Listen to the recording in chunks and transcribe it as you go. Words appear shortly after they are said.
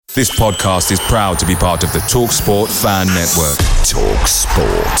This podcast is proud to be part of the TalkSport Fan Network.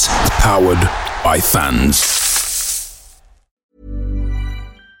 TalkSport. Powered by fans.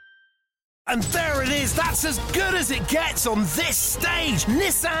 And there it is, that's as good as it gets on this stage.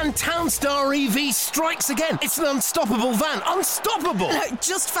 Nissan Townstar EV strikes again. It's an unstoppable van, unstoppable.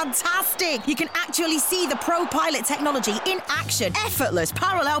 Just fantastic. You can actually see the ProPilot technology in action. Effortless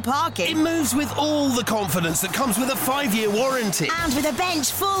parallel parking. It moves with all the confidence that comes with a 5-year warranty. And with a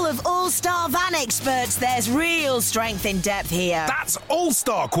bench full of all-star van experts, there's real strength in depth here. That's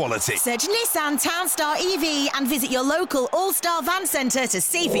all-star quality. Search Nissan Townstar EV and visit your local all-star van centre to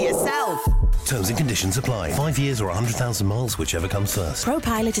see for yourself. Terms and conditions apply. 5 years or 100,000 miles, whichever comes first.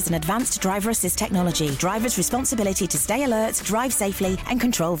 ProPilot is an advanced driver assist technology. Driver's responsibility to stay alert, drive safely, and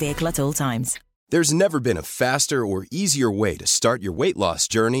control vehicle at all times. There's never been a faster or easier way to start your weight loss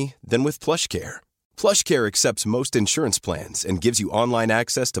journey than with PlushCare. PlushCare accepts most insurance plans and gives you online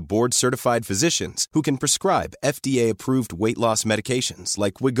access to board-certified physicians who can prescribe FDA-approved weight loss medications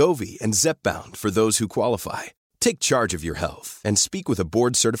like Wegovy and Zepbound for those who qualify. Take charge of your health and speak with a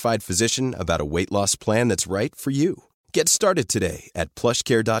board-certified physician about a weight loss plan that's right for you. Get started today at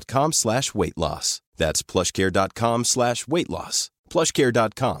plushcare.com/weight-loss. That's plushcare.com/weight-loss.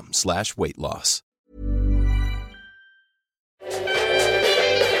 plushcare.com/weight-loss.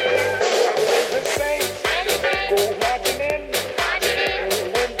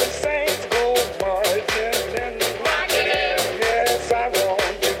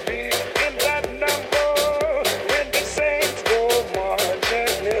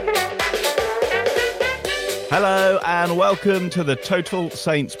 Hello and welcome to the Total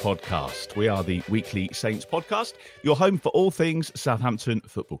Saints podcast. We are the weekly Saints podcast, your home for all things Southampton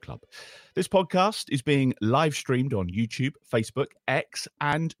Football Club. This podcast is being live streamed on YouTube, Facebook, X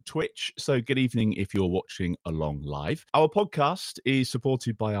and Twitch. So good evening if you're watching along live. Our podcast is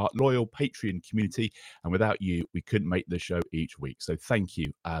supported by our loyal Patreon community. And without you, we couldn't make the show each week. So thank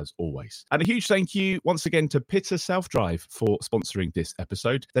you as always. And a huge thank you once again to Pitter Self-Drive for sponsoring this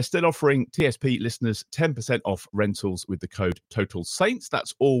episode. They're still offering TSP listeners 10% off rentals with the code Total Saints.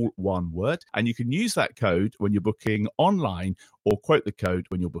 That's all one word. And you can use that code when you're booking online or quote the code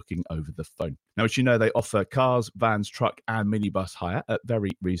when you're booking over the phone. Now, as you know, they offer cars, vans, truck and minibus hire at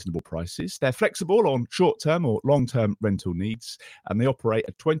very reasonable prices. They're flexible on short-term or long-term rental needs, and they operate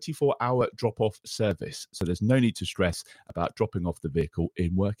a 24-hour drop-off service. So there's no need to stress about dropping off the vehicle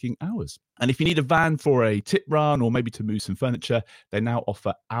in working hours. And if you need a van for a tip run or maybe to move some furniture, they now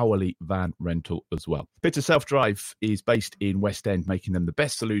offer hourly van rental as well. Pitter Self-Drive is based in West End, making them the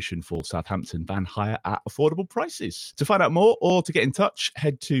best solution for Southampton van hire at affordable prices. To find out more or to get in touch,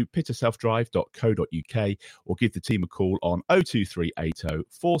 head to pitterselfdrive.co.uk or give the team a call on 02380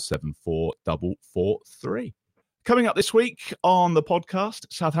 474 443. Coming up this week on the podcast,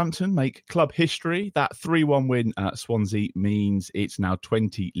 Southampton make club history. That 3-1 win at Swansea means it's now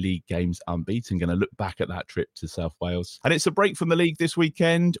 20 league games unbeaten. Going to look back at that trip to South Wales. And it's a break from the league this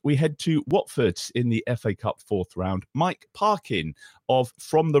weekend. We head to Watford in the FA Cup fourth round. Mike Parkin of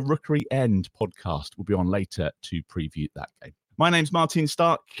From the Rookery End podcast will be on later to preview that game. My name's Martin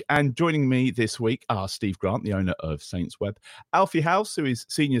Stark, and joining me this week are Steve Grant, the owner of Saints Web, Alfie House, who is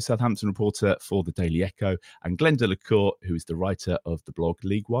senior Southampton reporter for the Daily Echo, and Glenn Delacour, who is the writer of the blog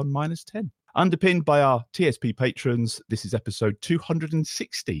League One -10. Underpinned by our TSP patrons, this is episode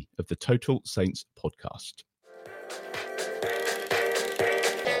 260 of the Total Saints podcast.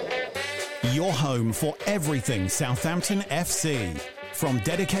 Your home for everything Southampton FC. From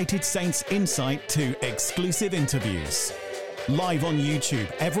dedicated Saints insight to exclusive interviews. Live on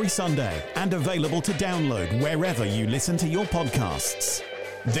YouTube every Sunday and available to download wherever you listen to your podcasts.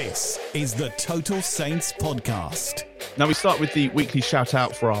 This is the Total Saints podcast. Now we start with the weekly shout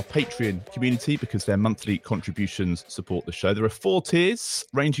out for our Patreon community because their monthly contributions support the show. There are 4 tiers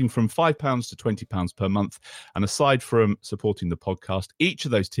ranging from £5 to £20 per month. And aside from supporting the podcast, each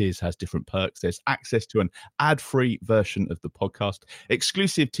of those tiers has different perks. There's access to an ad-free version of the podcast,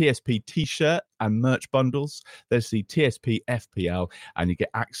 exclusive TSP t-shirt and merch bundles. There's the TSP FPL, and you get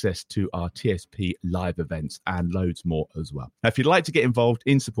access to our TSP live events and loads more as well. Now, if you'd like to get involved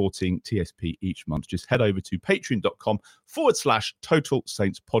in supporting TSP each month, just head over to patreon.com/Total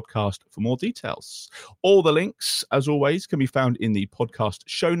Saints podcast for more details. All the links, as always, can be found in the podcast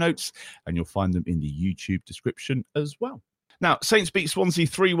show notes, and you'll find them in the YouTube description as well. Now, Saints beat Swansea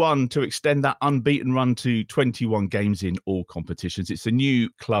 3-1 to extend that unbeaten run to 21 games in all competitions. It's a new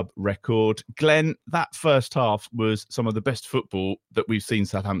club record. Glenn, that first half was some of the best football that we've seen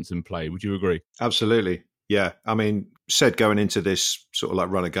Southampton play. Would you agree? Absolutely. Yeah. I mean, said going into this sort of like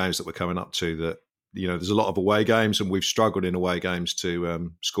run of games that we're coming up to that there's a lot of away games, and we've struggled in away games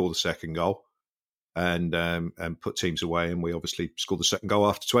to score the second goal and put teams away. And we obviously scored the second goal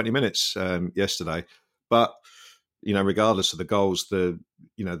after 20 minutes yesterday. But regardless of the goals, the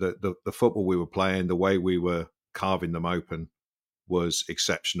football we were playing, the way we were carving them open was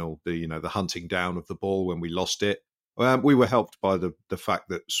exceptional. The hunting down of the ball when we lost it. We were helped by the fact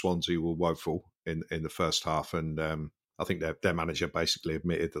that Swansea were woeful in the first half, and I think their manager basically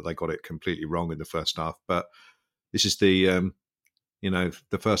admitted that they got it completely wrong in the first half. But this is the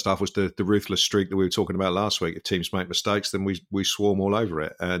first half was the ruthless streak that we were talking about last week. If teams make mistakes, then we swarm all over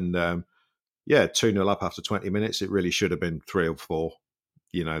it. And 2-0 up after 20 minutes. It really should have been 3 or 4.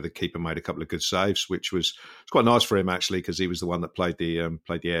 The keeper made a couple of good saves, which was quite nice for him actually, because he was the one that played the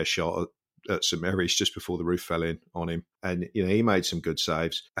air shot at St Mary's just before the roof fell in on him, and he made some good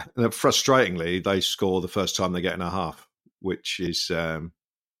saves. And frustratingly, they score the first time they get in a half, which is,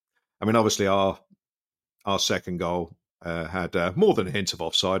 obviously our second goal had more than a hint of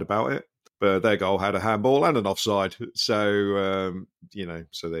offside about it, but their goal had a handball and an offside. So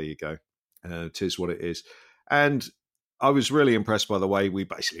so there you go. It is what it is, and I was really impressed by the way we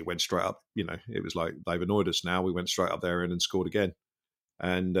basically went straight up. It was like they've annoyed us now. We went straight up there and scored again,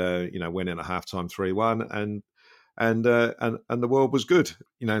 and went in at halftime 3-1, and the world was good.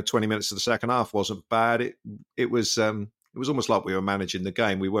 20 minutes of the second half wasn't bad. It was almost like we were managing the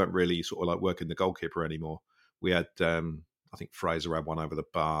game. We weren't really sort of like working the goalkeeper anymore. We had I think Fraser had one over the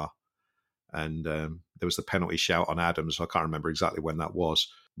bar, and there was the penalty shout on Adams. I can't remember exactly when that was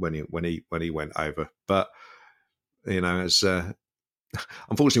when he went over, but. As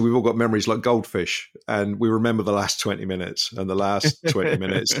unfortunately, we've all got memories like goldfish, and we remember the last 20 minutes. And the last 20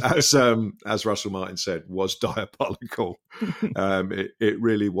 minutes, as Russell Martin said, was diabolical. It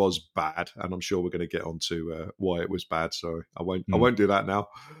really was bad, and I'm sure we're going to get on to why it was bad. So I won't do that now.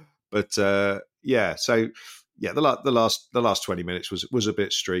 But the last 20 minutes was a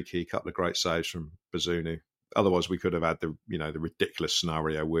bit streaky. A couple of great saves from Bazunu. Otherwise, we could have had the ridiculous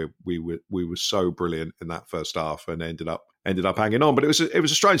scenario where we were so brilliant in that first half and ended up hanging on. But it was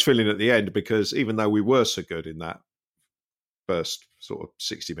a strange feeling at the end, because even though we were so good in that first sort of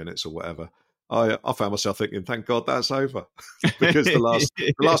 60 minutes or whatever, I found myself thinking, thank God that's over, because the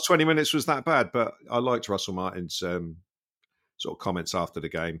last 20 minutes was that bad. But I liked Russell Martin's sort of comments after the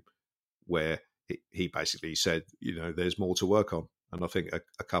game, where he basically said, there's more to work on. And I think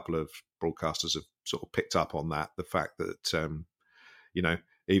a couple of broadcasters have sort of picked up on that, the fact that,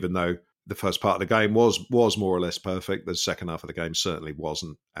 even though the first part of the game was more or less perfect, the second half of the game certainly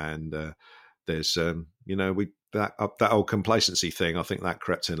wasn't. And there's, that old complacency thing, I think that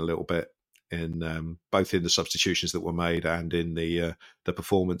crept in a little bit in both in the substitutions that were made and in the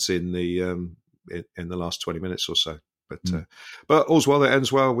performance in the last 20 minutes or so. But all's well that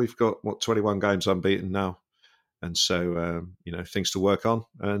ends well. We've got 21 games unbeaten now. And so, things to work on,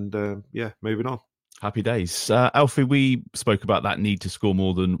 and moving on. Happy days. Alfie, we spoke about that need to score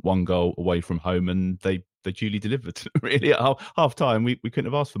more than one goal away from home, and they duly delivered. Really, at half time, we couldn't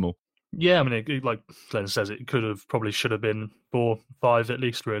have asked for more. Yeah, like Glenn says, it should have been 4-5 at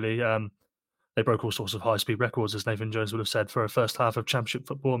least, really. They broke all sorts of high-speed records, as Nathan Jones would have said, for a first half of Championship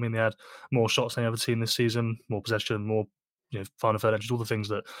football. They had more shots than any other team this season, more possession, more final third entries, all the things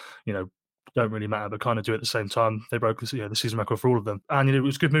that, don't really matter, but kind of do at the same time. They broke the season record for all of them. And it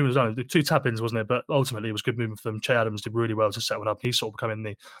was good movement as well. 2 tap-ins, wasn't it? But ultimately, it was good movement for them. Che Adams did really well to set one up. He's sort of becoming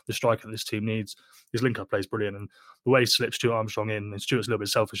the striker that this team needs. His link-up play is brilliant. And the way he slips Stuart Armstrong in, and Stuart's a little bit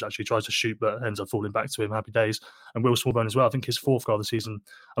selfish, actually. He tries to shoot, but ends up falling back to him. Happy days. And Will Smallbone as well. I think his 4th goal of the season.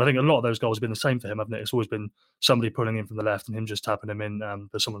 And I think a lot of those goals have been the same for him, haven't it? It's always been somebody pulling in from the left and him just tapping him in,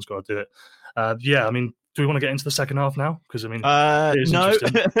 but someone's got to do it. Do we want to get into the second half now? Because, it is no.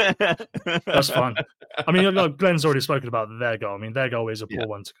 Interesting. That's fine. Glenn's already spoken about their goal. Their goal is a poor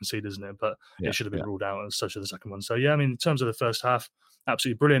one to concede, isn't it? But it should have been ruled out as such as the second one. So, in terms of the first half,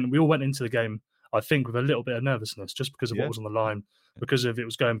 absolutely brilliant. We all went into the game, I think, with a little bit of nervousness just because of what was on the line, because of it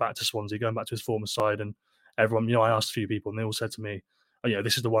was going back to Swansea, going back to his former side. And everyone, I asked a few people and they all said to me,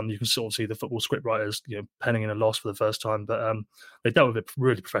 this is the one you can sort of see the football script writers, penning in a loss for the first time. But they dealt with it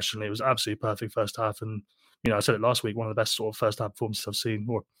really professionally. It was absolutely perfect first half. And, I said it last week, one of the best sort of first half performances I've seen,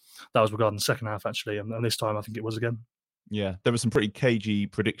 or that was regarding the second half, actually. And this time, I think it was again. Yeah, there were some pretty cagey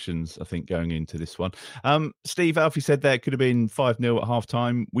predictions, I think, going into this one. Steve, Alfie said there could have been 5-0 at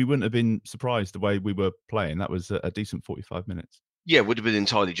half-time. We wouldn't have been surprised the way we were playing. That was a decent 45 minutes. Yeah, would have been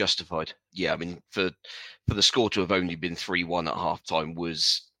entirely justified. Yeah, for the score to have only been 3-1 at half-time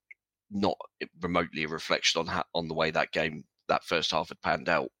was not remotely a reflection on the way that game that first half had panned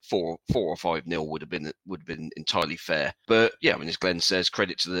out, 4 or 5-0 would have been entirely fair. But yeah, I mean, as Glenn says,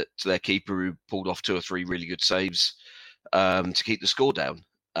 credit to their keeper who pulled off 2 or 3 really good saves to keep the score down.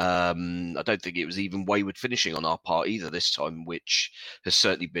 I don't think it was even wayward finishing on our part either this time, which has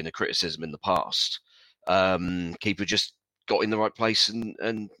certainly been a criticism in the past. Keeper just got in the right place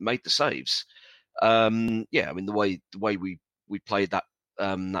and made the saves. I mean, the way we played that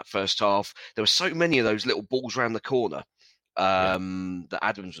first half, there were so many of those little balls around the corner that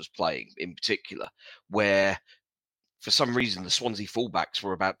Adams was playing in particular, where for some reason the Swansea fullbacks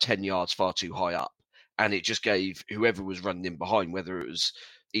were about 10 yards far too high up, and it just gave whoever was running in behind, whether it was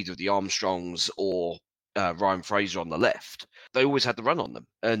either the Armstrongs or Ryan Fraser on the left, they always had the run on them,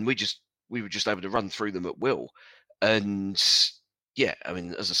 and we were just able to run through them at will. And yeah, I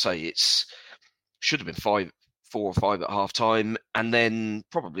mean, as I say, it's should have been 4 or 5 at half time, and then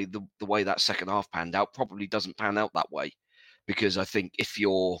probably the way that second half panned out probably doesn't pan out that way, because I think if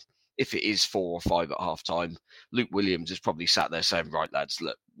it is 4 or 5 at half time, Luke Williams is probably sat there saying, right lads,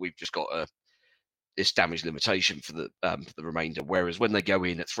 look, we've just got this damage limitation for the remainder. Whereas when they go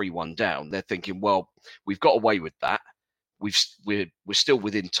in at 3-1 down, they're thinking, well, we've got away with that. We're still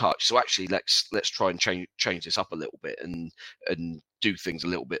within touch. So actually, let's try and change this up a little bit and do things a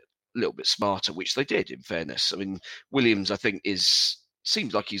little bit smarter, which they did. In fairness, I mean, Williams, I think,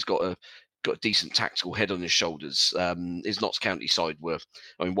 seems like he's got a decent tactical head on his shoulders. His Notts County side were,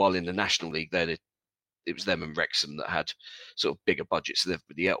 I mean, while in the National League, it was them and Wrexham that had sort of bigger budgets than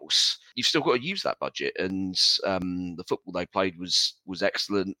everybody else. You've still got to use that budget, and the football they played was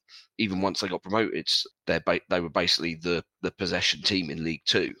excellent. Even once they got promoted, they were basically the possession team in League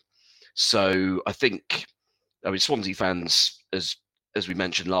Two. So I think, I mean, Swansea fans, as we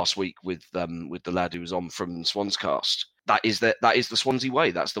mentioned last week with the lad who was on from Swanscast, that is the Swansea way.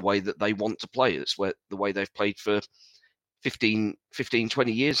 That's the way that they want to play. It's the way they've played for 15,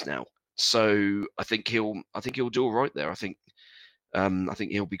 20 years now. So I think he'll do all right there. I think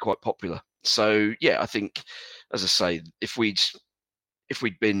he'll be quite popular. So yeah, I think, as I say, if we'd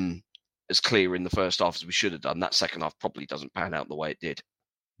been as clear in the first half as we should have done, that second half probably doesn't pan out the way it did.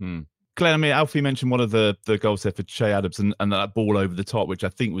 Glenn, I mean, Alfie mentioned one of the goals there for Che Adams and that ball over the top, which I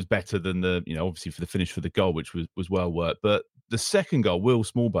think was better than obviously for the finish for the goal, which was well worked. But the second goal, Will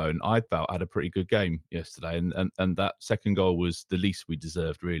Smallbone, I felt had a pretty good game yesterday, and that second goal was the least we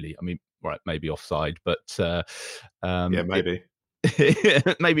deserved, really. I mean, right, maybe offside, but maybe.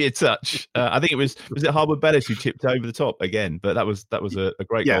 Maybe a touch. I think was it Harwood-Bellis who chipped over the top again, but that was a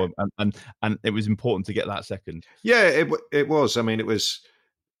great goal, and it was important to get that second. Yeah, it was. I mean, it was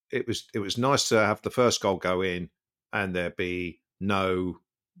nice to have the first goal go in and there be no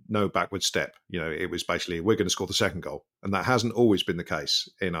backward step. It was basically, we're going to score the second goal, and that hasn't always been the case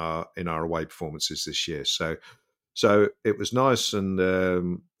in our away performances this year. So it was nice, and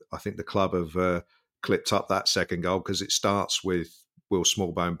I think the club have clipped up that second goal because it starts with Will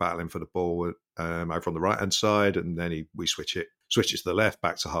Smallbone battling for the ball over on the right hand side, and then we switch it to the left,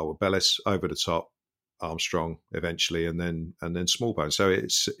 back to Harwood-Bellis, over the top, Armstrong eventually, and then Smallbone. So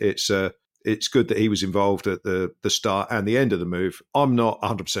it's good that he was involved at the start and the end of the move. I'm not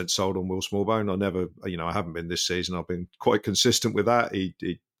 100% sold on Will Smallbone. I haven't been this season. I've been quite consistent with that.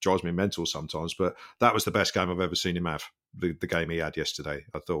 He drives me mental sometimes, but that was the best game I've ever seen him have. The game he had yesterday,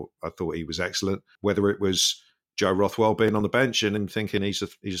 I thought he was excellent. Whether it was Joe Rothwell being on the bench and him thinking he's a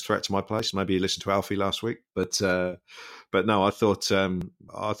threat to my place, maybe he listened to Alfie last week, but no, I thought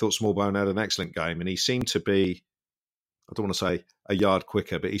Smallbone had an excellent game, and he seemed to be, I don't want to say a yard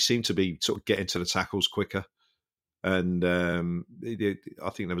quicker, but he seemed to be sort of getting to the tackles quicker. And I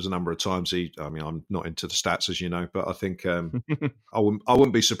think there was a number of times I'm not into the stats, as you know, but I think I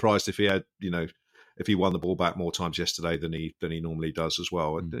wouldn't be surprised if he had, if he won the ball back more times yesterday than he normally does as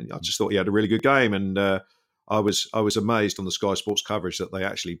well. And I just thought he had a really good game, and I was amazed on the Sky Sports coverage that they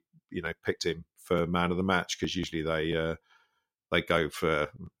actually picked him for man of the match, because usually they go for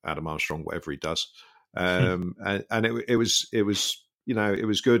Adam Armstrong, whatever he does, and it was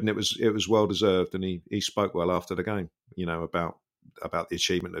good, and it was well deserved, and he spoke well after the game, about the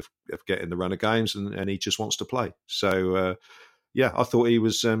achievement of getting the run of games, and he just wants to play. So I thought he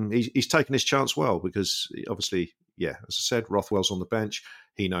was he's taken his chance well, because obviously, as I said, Rothwell's on the bench.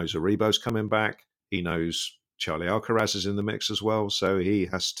 He knows Aribo's coming back. He knows Charlie Alcaraz is in the mix as well. So he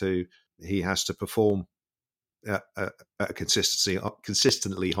has to perform at a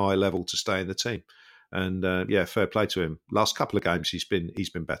consistently high level to stay in the team. And fair play to him. Last couple of games, he's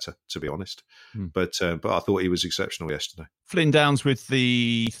been better, to be honest. But I thought he was exceptional yesterday. Flynn Downs with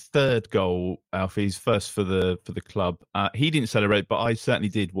the third goal, Alfie's first for the club. He didn't celebrate, but I certainly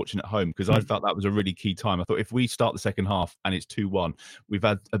did watching at home because I felt that was a really key time. I thought if we start the second half and it's 2-1, we've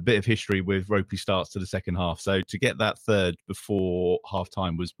had a bit of history with ropey starts to the second half. So to get that third before half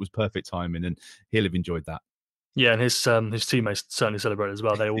time was perfect timing, and he'll have enjoyed that. Yeah, and his teammates certainly celebrated as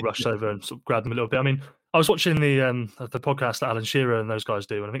well. They all rushed over and sort of grabbed him a little bit. I mean, I was watching the podcast that Alan Shearer and those guys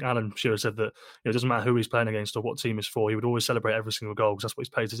do, and I think Alan Shearer said that it doesn't matter who he's playing against or what team he's for, he would always celebrate every single goal because that's what he's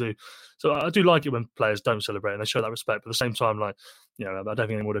paid to do. So I do like it when players don't celebrate and they show that respect. But at the same time, I don't think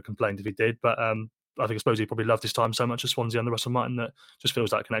anyone would have complained if he did. But I suppose he probably loved his time so much at Swansea under Russell Martin that just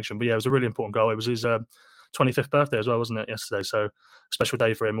feels that connection. But yeah, it was a really important goal. It was his 25th birthday as well, wasn't it, yesterday? So special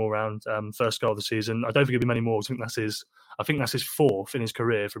day for him all round. First goal of the season. I don't think it'll be many more. I think that's his fourth in his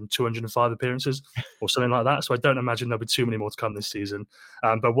career from 205 appearances or something like that. So I don't imagine there'll be too many more to come this season.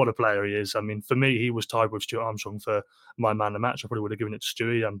 But what a player he is. I mean, for me, he was tied with Stuart Armstrong for my man of the match. I probably would have given it to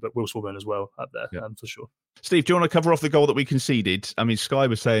Stewie, but Will Swarburn as well up there, for sure. Steve, do you want to cover off the goal that we conceded? I mean, Sky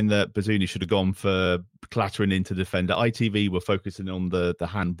was saying that Bazunu should have gone for clattering into defender. ITV were focusing on the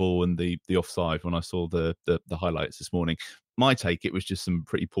handball and the offside when I saw the highlights this morning. My take, it was just some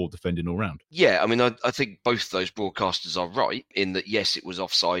pretty poor defending all round. Yeah, I mean, I think both those broadcasters are right in that, yes, it was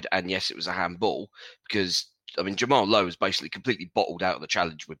offside and yes, it was a handball because, I mean, Jamal Lowe has basically completely bottled out of the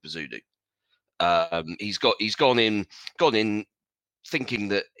challenge with Bazunu. He's gone in thinking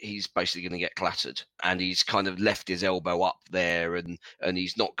that he's basically going to get clattered, and he's kind of left his elbow up there and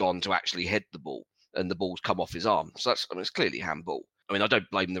he's not gone to actually head the ball, and the ball's come off his arm. So it's clearly handball. I mean, I don't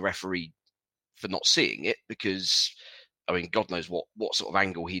blame the referee for not seeing it because, I mean, God knows what sort of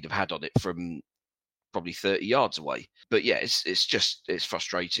angle he'd have had on it from probably 30 yards away. But yeah, it's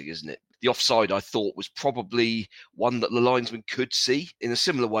frustrating, isn't it? The offside, I thought, was probably one that the linesman could see in a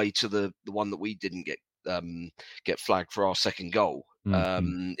similar way to the one that we didn't get flagged for our second goal.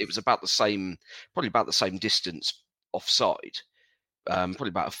 Mm-hmm. It was probably about the same distance offside, probably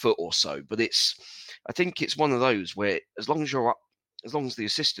about a foot or so. But I think it's one of those where as long as the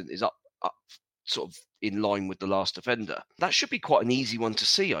assistant is up sort of in line with the last defender, that should be quite an easy one to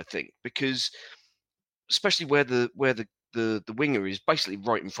see, I think, because especially where the winger is basically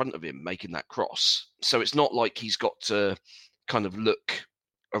right in front of him making that cross. So it's not like he's got to kind of look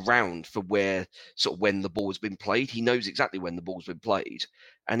around for when the ball has been played. He knows exactly when the ball's been played,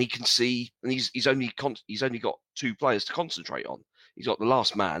 and he can see. And he's only got two players to concentrate on. He's got the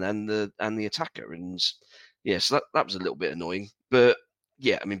last man and the attacker, and yeah, so that was a little bit annoying. But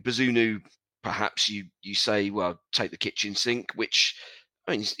yeah, I mean, Bazunu, perhaps you say, well, take the kitchen sink, which,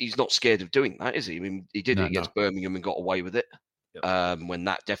 I mean, he's not scared of doing that, is he? I mean, he did it against Birmingham and got away with it, when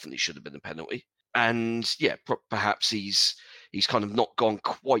that definitely should have been a penalty. And yeah, perhaps he's kind of not gone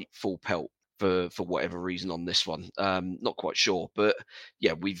quite full pelt for whatever reason on this one. Not quite sure, but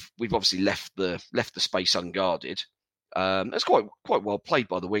yeah, we've obviously left the space unguarded. That's quite well played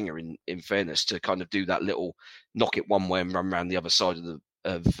by the winger, in fairness, to kind of do that little knock it one way and run around the other side of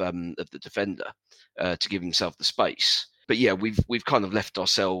the defender to give himself the space. But yeah, we've kind of left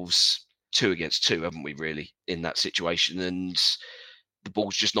ourselves 2 against 2, haven't we, really, in that situation? And the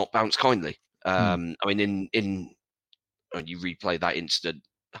ball's just not bounced kindly. I mean, when you replay that incident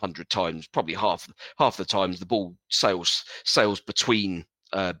 100 times, probably half the times the ball sails between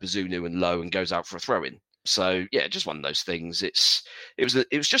Bazunu and Lowe and goes out for a throw-in. So yeah, just one of those things. It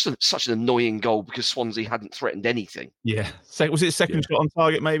was just such an annoying goal because Swansea hadn't threatened anything. Yeah, so was it second shot on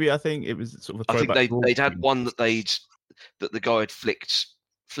target? Maybe I think it was sort of a throwback. I think they'd had one that the guy had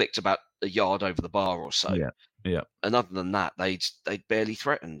flicked about a yard over the bar or so. Yeah. And other than that, they'd barely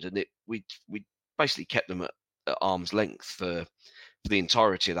threatened, and we basically kept them at arm's length for the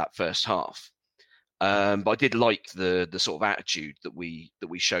entirety of that first half. But I did like the sort of attitude that we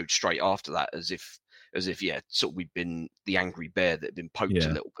showed straight after that, as if sort of we'd been the angry bear that had been poked a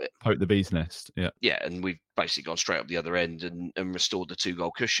little bit. Poked the bee's nest, Yeah, and we've basically gone straight up the other end and restored the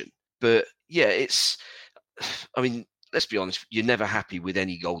 2-goal cushion. But yeah, I mean, let's be honest, you're never happy with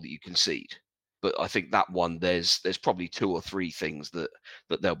any goal that you concede. But I think that one, there's probably 2 or 3 things that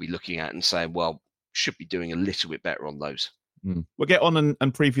they'll be looking at and saying, well, should be doing a little bit better on those. We'll get on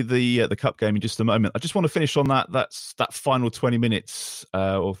and preview the cup game in just a moment. I just want to finish on that final 20 minutes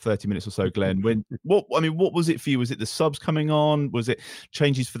or 30 minutes or so, Glenn. What was it for you? Was it the subs coming on? Was it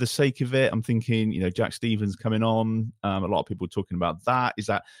changes for the sake of it? I'm thinking, Jack Stevens coming on. A lot of people talking about that. Is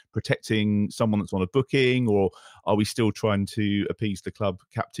that protecting someone that's on a booking, or are we still trying to appease the club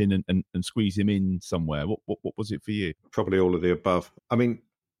captain and squeeze him in somewhere? What was it for you? Probably all of the above. I mean,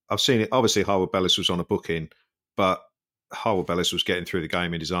 I've seen it. Obviously, Harwood Bellis was on a booking, but Harwood Bellis was getting through the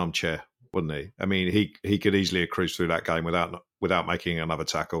game in his armchair, wasn't he? I mean, he could easily have cruised through that game without making another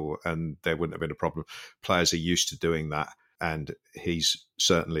tackle, and there wouldn't have been a problem. Players are used to doing that, and he's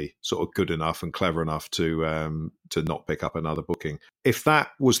certainly sort of good enough and clever enough to not pick up another booking. If that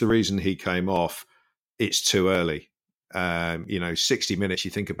was the reason he came off, it's too early. 60 minutes.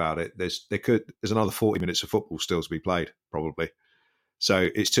 You think about it. There's another 40 minutes of football still to be played, probably. So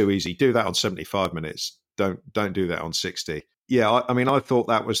it's too easy. Do that on 75 minutes. Don't do that on 60. Yeah, I thought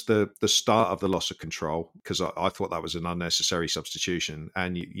that was the start of the loss of control, because I thought that was an unnecessary substitution.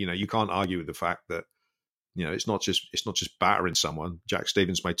 And you can't argue with the fact that it's not just battering someone. Jack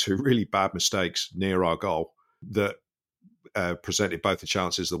Stephens made two really bad mistakes near our goal that presented both the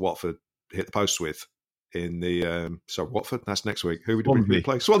chances that Watford hit the post with. In the Watford, that's next week. Who would we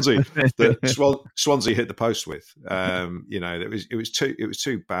play? Swansea. Swansea hit the post with. It was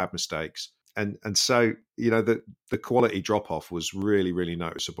two bad mistakes, and so the quality drop off was really, really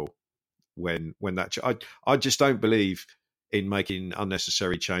noticeable when that. I just don't believe in making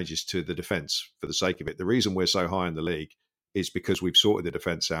unnecessary changes to the defence for the sake of it. The reason we're so high in the league is because we've sorted the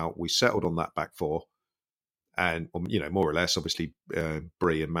defence out. We settled on that back four. And, more or less, obviously,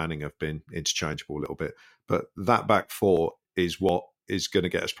 Bree and Manning have been interchangeable a little bit. But that back four is what is going to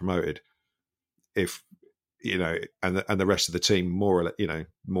get us promoted. If, and the rest of the team more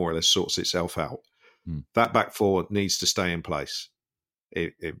or less sorts itself out. That back four needs to stay in place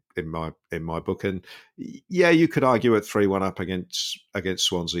in my book. And, yeah, you could argue at 3-1 up against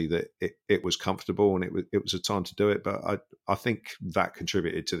Swansea that it was comfortable and it was a time to do it. But I think that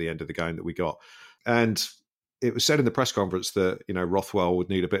contributed to the end of the game that we got. And it was said in the press conference that, Rothwell would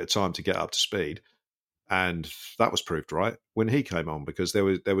need a bit of time to get up to speed. And that was proved right when he came on, because there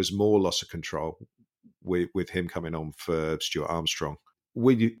was more loss of control with him coming on for Stuart Armstrong.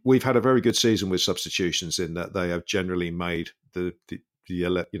 We've had a very good season with substitutions in that they have generally made the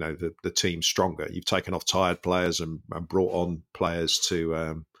team stronger. You've taken off tired players and brought on players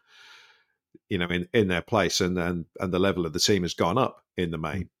to, in their place, and the level of the team has gone up in the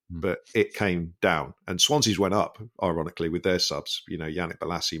main. But it came down, and Swansea's went up, ironically, with their subs. Yannick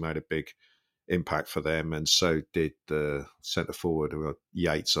Bolasie made a big impact for them, and so did the centre forward,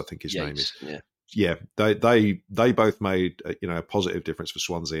 Yates, I think his name is. Yeah, they both made a positive difference for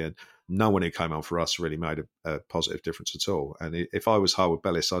Swansea, and no one who came on for us really made a positive difference at all. And if I was Harwood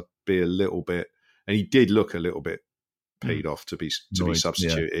Bellis, I'd be a little bit, and he did look a little bit peed off to be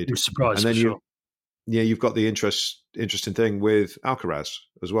substituted. Yeah. He was surprised, and then you've got the interesting thing with Alcaraz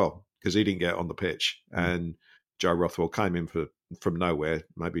as well, because he didn't get on the pitch, and Joe Rothwell came in from nowhere,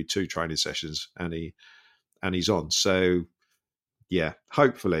 maybe 2 training sessions, and he's on. So yeah,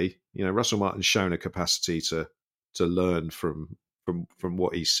 hopefully, Russell Martin's shown a capacity to learn from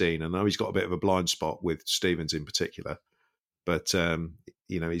what he's seen. I know he's got a bit of a blind spot with Stephens in particular, but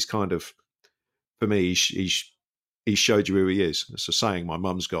he's kind of, for me, he showed you who he is. It's a saying my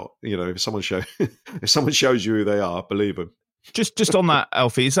mum's got. If someone shows you who they are, believe them. Just on that,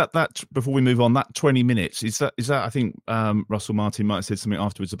 Alfie, is that before we move on, that 20 minutes, is that I think Russell Martin might have said something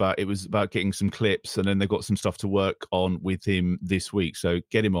afterwards about it was about getting some clips, and then they've got some stuff to work on with him this week. So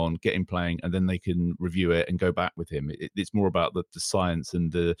get him on, get him playing, and then they can review it and go back with him. It's more about the science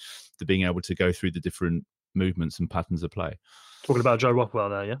and the being able to go through the different movements and patterns of play. Talking about Joe Rothwell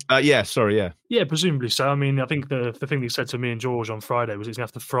there, yeah? Yeah, presumably so. I mean, I think the thing he said to me and George on Friday was he's going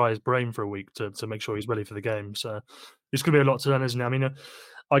to have to fry his brain for a week to make sure he's ready for the game. So it's going to be a lot to learn, isn't it? I mean,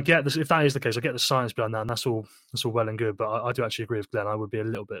 I get this. If that is the case, I get the science behind that, and that's all well and good. But I do actually agree with Glenn. I would be a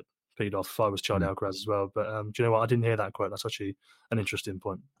little bit peed off if I was Charlie Alcaraz as well. But do you know what? I didn't hear that quote. That's actually an interesting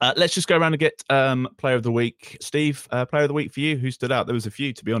point. Let's just go around and get Player of the Week. Steve, Player of the Week for you. Who stood out? There was a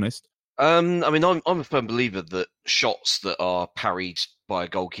few, to be honest. I'm a firm believer that shots that are parried by a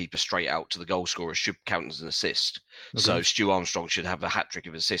goalkeeper straight out to the goal scorer should count as an assist. Okay. So Stu Armstrong should have a hat-trick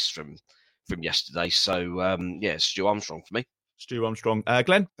of assists from yesterday. So, Stu Armstrong for me. Stu Armstrong.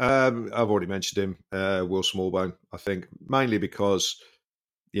 Glenn? I've already mentioned him, Will Smallbone, I think, mainly because,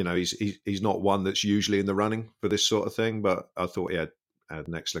 he's not one that's usually in the running for this sort of thing, but I thought he had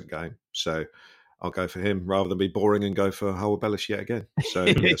an excellent game. So I'll go for him rather than be boring and go for Harwood Bellis yet again. So,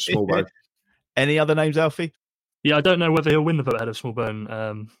 yeah, Smallbone. Any other names, Alfie? Yeah, I don't know whether he'll win the vote ahead of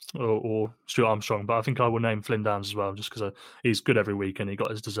Smallbone or Stuart Armstrong, but I think I will name Flynn Downs as well, just because he's good every week and he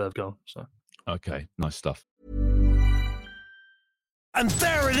got his deserved goal. So, okay, nice stuff. And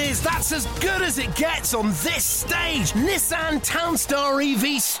there it is, that's as good as it gets on this stage. Nissan Townstar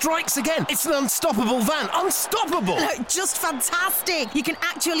EV strikes again. It's an unstoppable van, unstoppable. Look, just fantastic. You can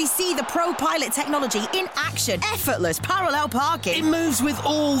actually see the ProPilot technology in action. Effortless parallel parking. It moves with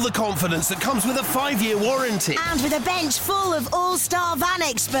all the confidence that comes with a 5-year warranty. And with a bench full of all-star van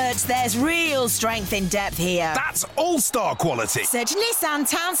experts, there's real strength in depth here. That's all-star quality. Search Nissan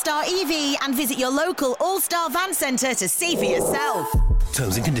Townstar EV and visit your local all-star van centre to see for yourself.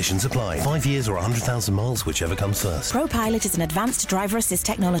 Terms and conditions apply. 5 years or 100,000 miles, whichever comes first. ProPilot is an advanced driver assist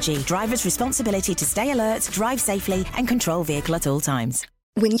technology. Driver's responsibility to stay alert, drive safely, and control vehicle at all times.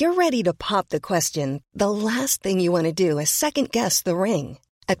 When you're ready to pop the question, the last thing you want to do is second-guess the ring.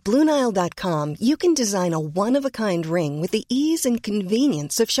 At BlueNile.com, you can design a one-of-a-kind ring with the ease and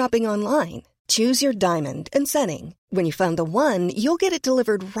convenience of shopping online. Choose your diamond and setting. When you find the one, you'll get it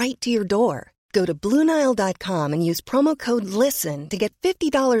delivered right to your door. Go to BlueNile.com and use promo code LISTEN to get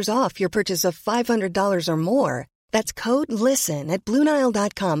 $50 off your purchase of $500 or more. That's code LISTEN at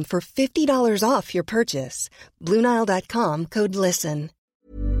BlueNile.com for $50 off your purchase. BlueNile.com, code LISTEN.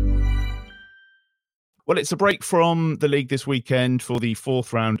 Well, it's a break from the league this weekend for the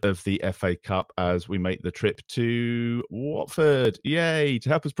fourth round of the FA Cup as we make the trip to Watford. Yay! To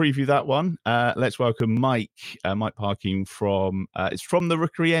help us preview that one, let's welcome Mike. Mike Parkin from it's from the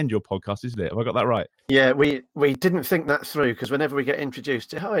Rookery End, your podcast, isn't it? Have I got that right? Yeah, we didn't think that through because whenever we get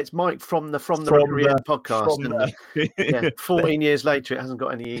introduced to, it's Mike from the Rookery End podcast. 14 years later, it hasn't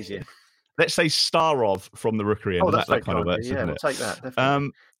got any easier. Let's say star of from the Rookery End. That's that kind of works, yeah, we'll take that.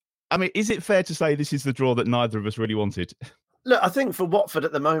 Definitely. I mean, is it fair to say this is the draw that neither of us really wanted? Look, I think for Watford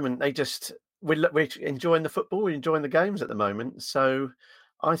at the moment, we're enjoying the football, we're enjoying the games at the moment. So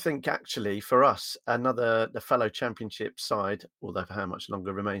I think actually for us, the fellow Championship side, although for how much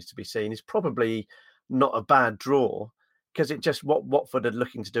longer remains to be seen, is probably not a bad draw because it just what Watford are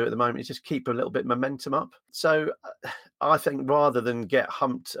looking to do at the moment is just keep a little bit momentum up. So I think rather than get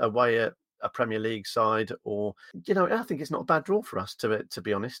humped away at a Premier League side, or I think it's not a bad draw for us to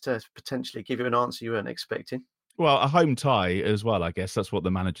be honest, to potentially give you an answer you weren't expecting. Well, a home tie as well, I guess. That's what the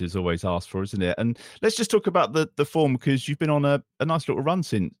managers always ask for, isn't it? And let's just talk about the form because you've been on a nice little run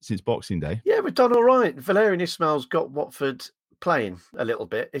since Boxing Day. Yeah, we've done all right. Valérien Ismaël's got Watford playing a little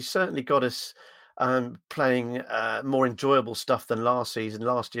bit. He's certainly got us playing more enjoyable stuff than last season.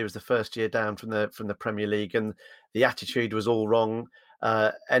 Last year was the first year down from the Premier League, and the attitude was all wrong.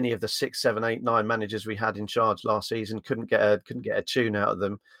 Any of the 6, 7, 8, 9 managers we had in charge last season couldn't get a tune out of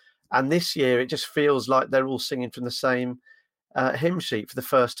them, and this year it just feels like they're all singing from the same hymn sheet for the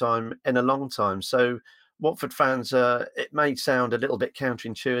first time in a long time. So Watford fans, it may sound a little bit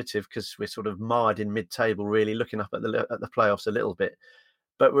counterintuitive because we're sort of mired in mid-table, really looking up at the playoffs a little bit,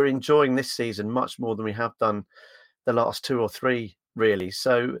 but we're enjoying this season much more than we have done the last 2 or 3, really.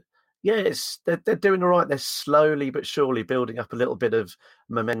 So. Yeah, they're doing all right. They're slowly but surely building up a little bit of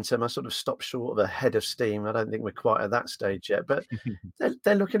momentum. I sort of stopped short of a head of steam. I don't think we're quite at that stage yet, but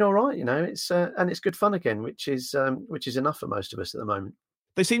they're looking all right. It's and it's good fun again, which is enough for most of us at the moment.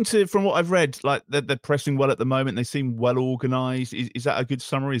 They seem to, from what I've read, like they're pressing well at the moment. They seem well organised. Is that a good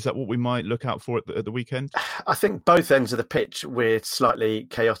summary? Is that what we might look out for at the weekend? I think both ends of the pitch we're slightly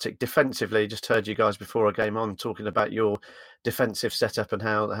chaotic defensively. Just heard you guys before I came on talking about your defensive setup and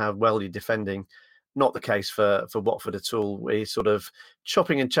how well you're defending. Not the case for Watford at all. We're sort of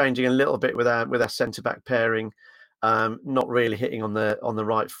chopping and changing a little bit with our centre back pairing. Not really hitting on the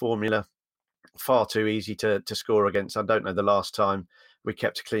right formula. Far too easy to score against. I don't know the last time we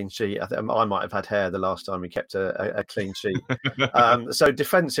kept a clean sheet. I might have had hair the last time we kept a clean sheet. So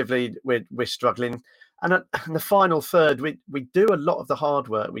defensively, we're struggling. And in the final third, we do a lot of the hard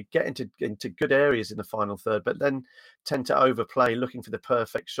work. We get into good areas in the final third, but then tend to overplay, looking for the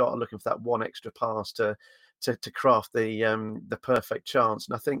perfect shot, looking for that one extra pass to craft the perfect chance.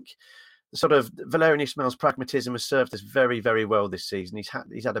 And I think sort of Valérien Ismaël's pragmatism has served us very, very well this season.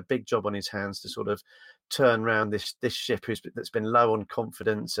 He's had a big job on his hands to sort of turn around this ship that's been low on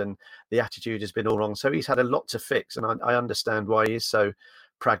confidence, and the attitude has been all wrong. So he's had a lot to fix, and I understand why he is so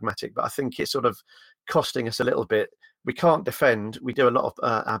pragmatic. But I think it's sort of costing us a little bit. We can't defend. We do a lot of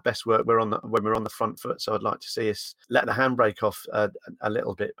our best work when we're on the front foot. So I'd like to see us let the handbrake off a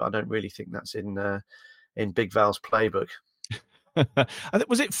little bit, but I don't really think that's in Big Val's playbook.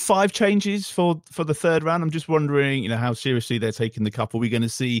 Was it 5 changes for the third round? I'm just wondering, how seriously they're taking the cup. Are we going to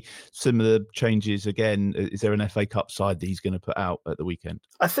see similar changes again? Is there an FA Cup side that he's going to put out at the weekend?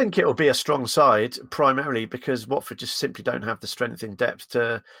 I think it'll be a strong side, primarily because Watford just simply don't have the strength in depth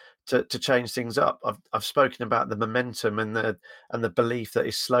to change things up. I've spoken about the momentum and the belief that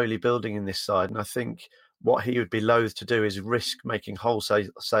is slowly building in this side, and I think what he would be loath to do is risk making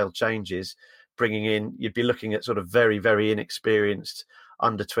wholesale changes, bringing in, you'd be looking at sort of very, very inexperienced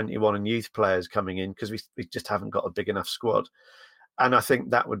under 21 and youth players coming in, because we just haven't got a big enough squad. And I think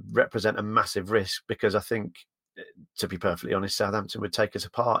that would represent a massive risk, because I think, to be perfectly honest, Southampton would take us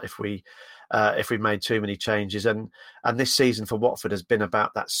apart if we made too many changes. And this season for Watford has been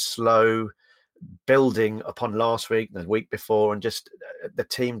about that slow building upon last week, the week before, and just the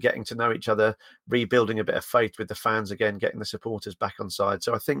team getting to know each other, rebuilding a bit of faith with the fans again, getting the supporters back on side.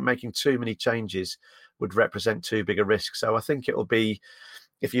 So I think making too many changes would represent too big a risk. So I think it'll be,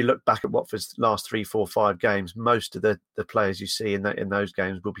 if you look back at Watford's last 3, 4, 5 games, most of the players you see in those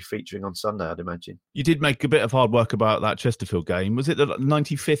games will be featuring on Sunday, I'd imagine. You did make a bit of hard work about that Chesterfield game. Was it the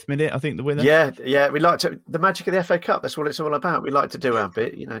 95th minute, I think, the winner? Yeah. We like to, the magic of the FA Cup, that's what it's all about. We like to do our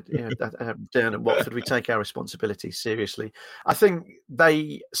bit. Down at Watford, we take our responsibility seriously. I think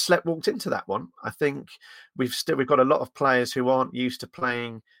they walked into that one. I think we've got a lot of players who aren't used to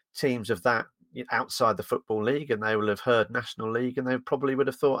playing teams of that outside the Football League, and they will have heard National League, and they probably would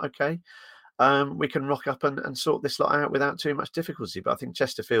have thought, okay, we can rock up and sort this lot out without too much difficulty. But I think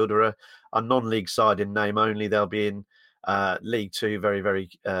Chesterfield are a non-league side in name only. They'll be in League Two very, very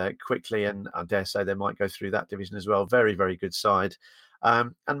quickly, and I dare say they might go through that division as well. Very, very good side,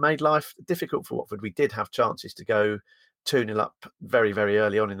 and made life difficult for Watford. We did have chances to go 2-0 up very, very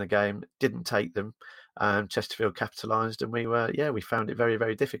early on in the game, didn't take them. Chesterfield capitalised, and we found it very,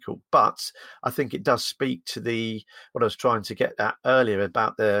 very difficult. But I think it does speak to what I was trying to get at earlier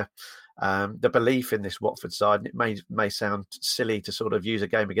about the belief in this Watford side. And it may sound silly to sort of use a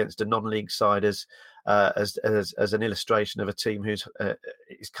game against a non-league side as an illustration of a team who's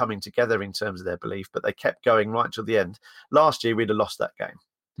is coming together in terms of their belief, but they kept going right till the end. Last year we'd have lost that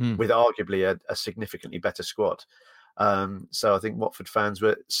game with arguably a significantly better squad. So I think Watford fans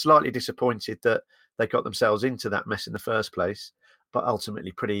were slightly disappointed that they got themselves into that mess in the first place, but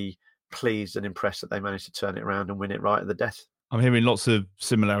ultimately pretty pleased and impressed that they managed to turn it around and win it right at the death. I'm hearing lots of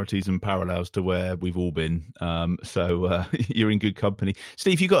similarities and parallels to where we've all been. So you're in good company.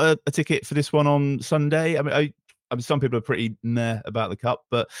 Steve, you got a ticket for this one on Sunday? I mean, some people are pretty meh about the Cup,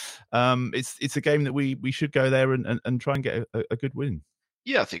 but it's a game that we should go there and try and get a good win.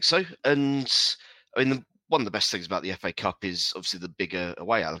 Yeah, I think so. And I mean, one of the best things about the FA Cup is obviously the bigger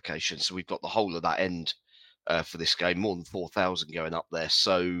away allocation. So we've got the whole of that end for this game, more than 4,000 going up there.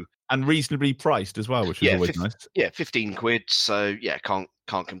 So and reasonably priced as well, which is always nice. Yeah, £15. So yeah, can't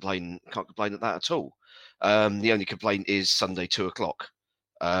complain at that at all. The only complaint is Sunday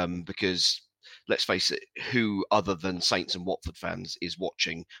 2:00, because let's face it, who other than Saints and Watford fans is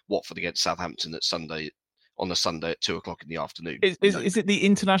watching Watford against Southampton on a Sunday at 2:00 in the afternoon? Is it the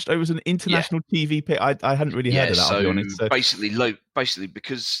international? It was an international TV pick. I hadn't really heard of that. So I'll be honest. So basically,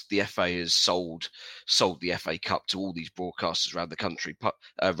 because the FA has sold the FA Cup to all these broadcasters around the country,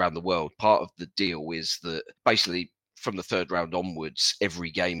 around the world. Part of the deal is that basically from the third round onwards,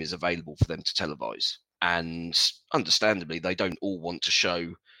 every game is available for them to televise, and understandably, they don't all want to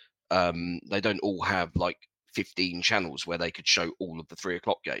show. They don't all have like 15 channels where they could show all of the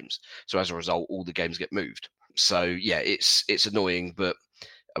 3:00 games. So as a result, all the games get moved. So yeah, it's annoying, but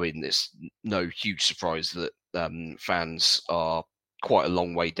I mean, it's no huge surprise that fans are quite a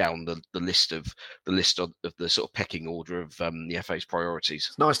long way down the list of the sort of pecking order of the FA's priorities.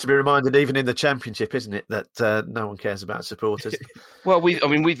 It's nice to be reminded, even in the Championship, isn't it, that no one cares about supporters. Well, we've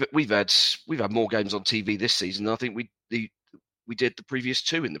had more games on TV this season than I think we did the previous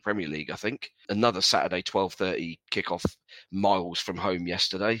 2 in the Premier League, I think. Another Saturday 12:30 kickoff miles from home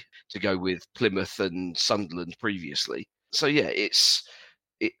yesterday to go with Plymouth and Sunderland previously. So yeah, it's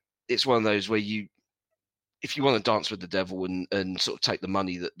one of those where if you want to dance with the devil and sort of take the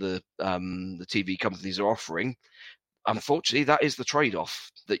money that the TV companies are offering, unfortunately that is the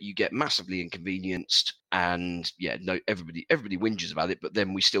trade-off, that you get massively inconvenienced. And yeah, no, everybody whinges about it, but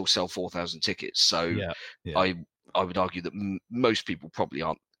then we still sell 4,000 tickets. So yeah. I would argue that most people probably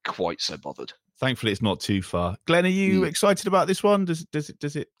aren't quite so bothered. Thankfully, it's not too far. Glenn, are you excited about this one? Does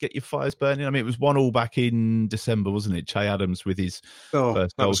it get your fires burning? I mean, it was 1-1 back in December, wasn't it? Che Adams with his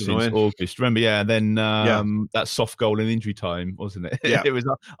first goal since August. Remember? Yeah, and then that soft goal in injury time, wasn't it? Yeah. It was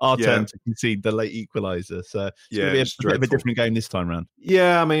our turn to concede the late equaliser. So it's going to be a bit of a different game this time round.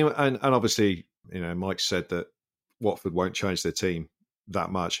 Yeah, I mean, and obviously, Mike said that Watford won't change their team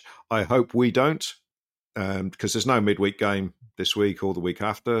that much. I hope we don't. Because there's no midweek game this week or the week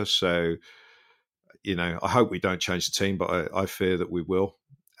after. So, I hope we don't change the team, but I fear that we will.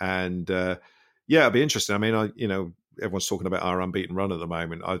 And, it'll be interesting. I mean, everyone's talking about our unbeaten run at the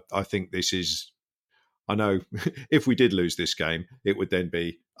moment. I think this is I know if we did lose this game, it would then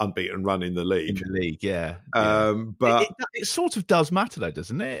be unbeaten run in the league. Yeah. But it sort of does matter, though,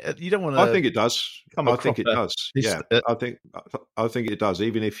 doesn't it? You don't want to. I think it does. I think it does. Yeah, I think it does.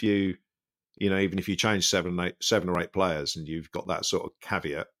 Even if you change seven or eight players, and you've got that sort of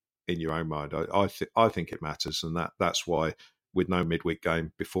caveat in your own mind, I think it matters, and that's why with no midweek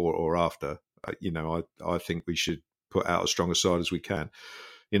game before or after, I think we should put out as strong a side as we can.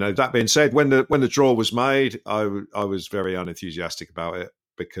 That being said, when the draw was made, I was very unenthusiastic about it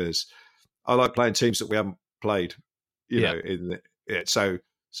because I like playing teams that we haven't played. So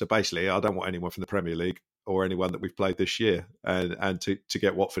basically, I don't want anyone from the Premier League or anyone that we've played this year, and to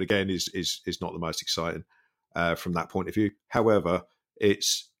get Watford again is not the most exciting from that point of view. However,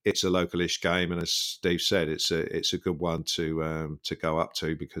 it's a localish game, and as Steve said, it's a good one to go up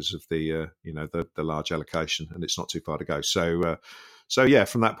to because of the large allocation, and it's not too far to go. So yeah,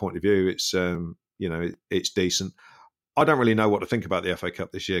 from that point of view, it's it's decent. I don't really know what to think about the FA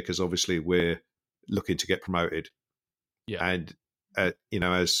Cup this year because obviously we're looking to get promoted. Yeah, and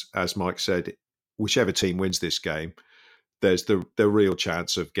as Mike said, whichever team wins this game, there's the real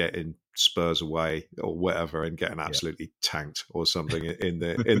chance of getting Spurs away or whatever and getting absolutely tanked or something in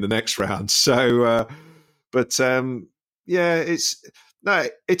the next round. So, it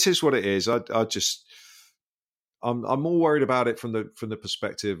is what it is. I'm more worried about it from the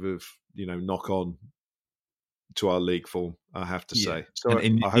perspective of knock on to our league form. I have to say, so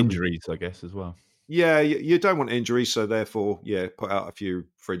and injuries, I guess, as well. Yeah, you don't want injuries, so therefore, put out a few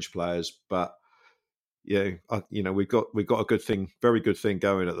fringe players. But we've got a very good thing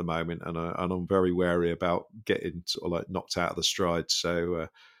going at the moment, and I'm very wary about getting sort of like knocked out of the stride. So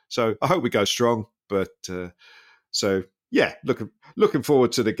I hope we go strong. But looking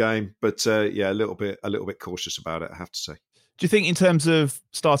forward to the game, but a little bit cautious about it, I have to say. Do you think, in terms of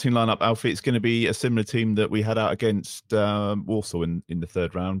starting lineup, Alfie, it's going to be a similar team that we had out against Walsall in the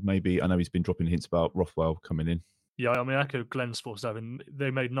third round? Maybe I know he's been dropping hints about Rothwell coming in. Yeah, I mean, I echo Glenn's thoughts.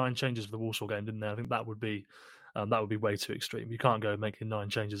 They made 9 changes for the Walsall game, didn't they? I think that would be way too extreme. You can't go making 9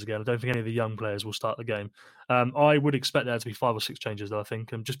 changes again. I don't think any of the young players will start the game. I would expect there to be 5 or 6 changes, though, I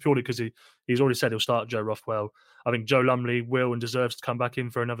think, just purely because he's already said he'll start Joe Rothwell. I think Joe Lumley will and deserves to come back in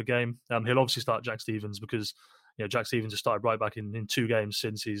for another game. He'll obviously start Jack Stephens because Jack Stephens has started right back in 2 games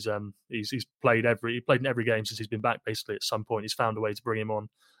since he's played in every game since he's been back. Basically, at some point he's found a way to bring him on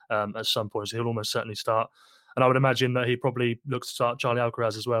at some point, so he'll almost certainly start. And I would imagine that he probably looks to start Charlie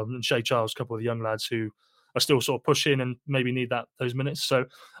Alcaraz as well, and Shea Charles, a couple of the young lads who are still sort of pushing and maybe need those minutes. So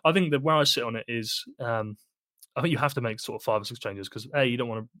I think that where I sit on it is, I think you have to make sort of 5 or 6 changes because you don't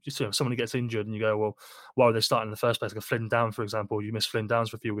want to. Someone gets injured and you go, well, why were they starting in the first place? Like a Flynn Down, for example, you miss Flynn Downs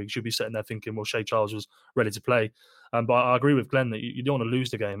for a few weeks. You'll be sitting there thinking, well, Shea Charles was ready to play. But I agree with Glenn that you don't want to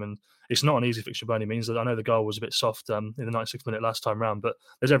lose the game, and it's not an easy fixture by any means. I know the goal was a bit soft in the 96th minute last time round, but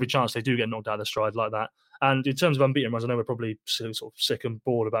there's every chance they do get knocked out of their stride like that. And in terms of unbeaten runs, I know we're probably sort of sick and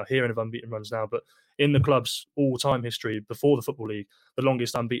bored about hearing of unbeaten runs now, but in the club's all-time history before the Football League, the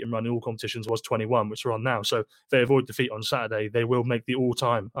longest unbeaten run in all competitions was 21, which we're on now. So if they avoid defeat on Saturday, they will make the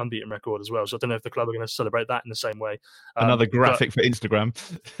all-time unbeaten record as well. So I don't know if the club are going to celebrate that in the same way. Another graphic for Instagram.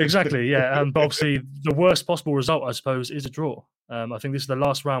 Exactly, yeah. But obviously, the worst possible result, I suppose, is a draw. I think this is the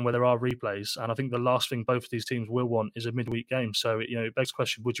last round where there are replays, and I think the last thing both of these teams will want is a midweek game. So it begs the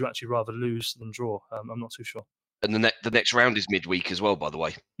question: would you actually rather lose than draw? I'm not too sure. And the next round is midweek as well, by the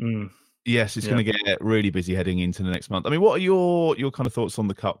way. Yes, it's going to get really busy heading into the next month. I mean, what are your kind of thoughts on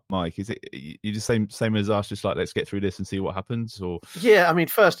the Cup, Mike? Is it you just same as us, just like let's get through this and see what happens? Or yeah, I mean,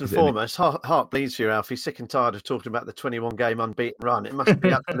 first and foremost, heart bleeds for you, Alfie. Sick and tired of talking about the 21-game unbeaten run. It must be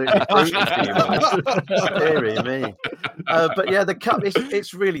absolutely brutal for you guys. Deary me. But yeah, the Cup,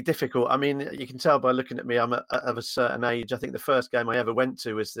 it's really difficult. I mean, you can tell by looking at me, I'm of a certain age. I think the first game I ever went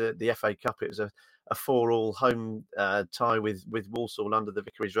to was the FA Cup. It was a 4-4 home tie with Walsall under the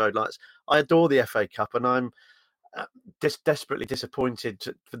Vicarage Road lights. I adore the FA Cup, and I'm desperately disappointed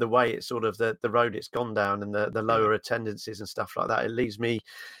for the way it's sort of the road it's gone down and the lower attendances and stuff like that. It leaves me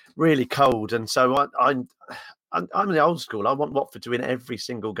really cold, and so I'm the old school. I want Watford to win every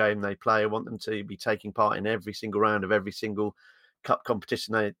single game they play. I want them to be taking part in every single round of every single cup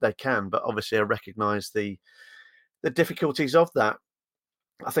competition they can. But obviously, I recognise the difficulties of that.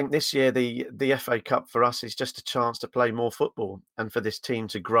 I think this year the FA Cup for us is just a chance to play more football and for this team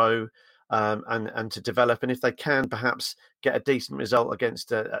to grow and to develop. And if they can perhaps get a decent result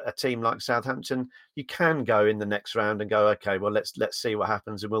against a team like Southampton, you can go in the next round and go, okay, well let's see what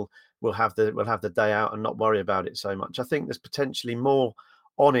happens, and we'll have the day out and not worry about it so much. I think there's potentially more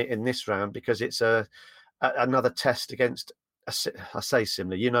on it in this round because it's another test against I say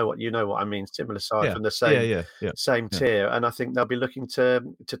similar. You know what I mean. Similar side from the same tier, and I think they'll be looking to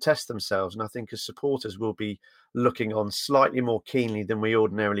test themselves. And I think as supporters, we'll be looking on slightly more keenly than we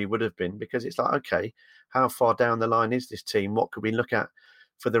ordinarily would have been, because it's like, okay, how far down the line is this team? What could we look at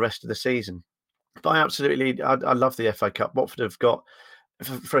for the rest of the season? But I love the FA Cup. Watford have got,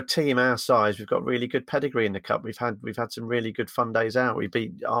 for a team our size, we've got really good pedigree in the cup. We've had some really good fun days out. We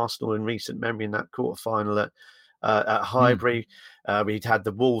beat Arsenal in recent memory in that quarter-final at Highbury. We'd had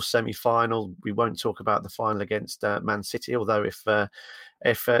the Wolves semi-final. We won't talk about the final against Man City, although if the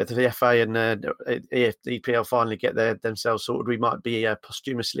FA and the EPL finally get themselves sorted, we might be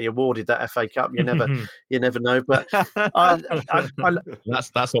posthumously awarded that FA Cup. You never know. But that's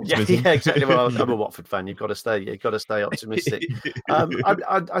optimism. Yeah, exactly. Well, I'm a Watford fan. You've got to stay optimistic.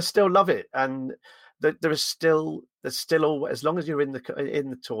 I still love it, and there's still always, as long as you're in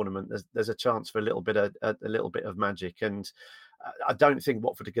the tournament, there's a chance for a little bit of magic. And I don't think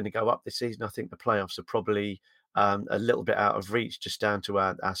Watford are going to go up this season. I think the playoffs are probably a little bit out of reach, just down to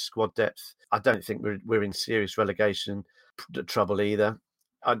our squad depth. I don't think we're in serious relegation trouble either.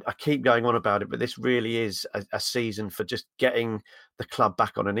 I keep going on about it, but this really is a season for just getting the club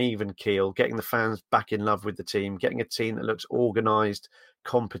back on an even keel, getting the fans back in love with the team, getting a team that looks organised,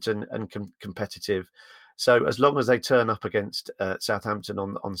 competent and competitive. So as long as they turn up against Southampton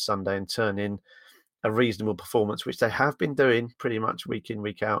on Sunday and turn in a reasonable performance, which they have been doing pretty much week in,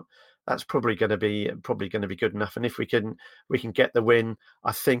 week out, that's probably going to be good enough. And if we can get the win,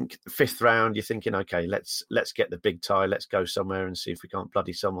 I think 5th round, you're thinking, okay, let's get the big tie, let's go somewhere and see if we can't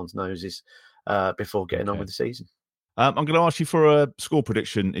bloody someone's noses before getting on with the season. I'm going to ask you for a score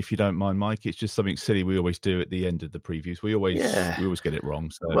prediction, if you don't mind, Mike. It's just something silly we always do at the end of the previews. We always get it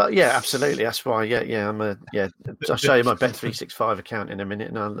wrong. So. Well, yeah, absolutely. That's why. I'll show you my Bet365 account in a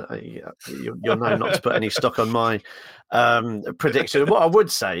minute, and you'll know not to put any stock on my prediction. What I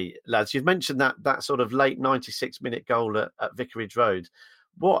would say, lads, you've mentioned that sort of late 96-minute goal at Vicarage Road.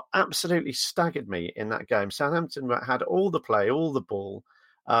 What absolutely staggered me in that game, Southampton had all the play, all the ball,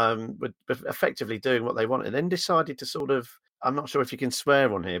 were effectively doing what they wanted, and then decided to sort of, I'm not sure if you can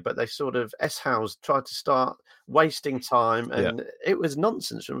swear on here, but they sort of S-housed, tried to start wasting time, and it was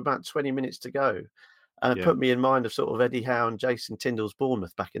nonsense from about 20 minutes to go. Put me in mind of sort of Eddie Howe and Jason Tyndall's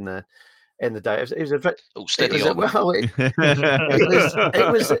Bournemouth back in the day. It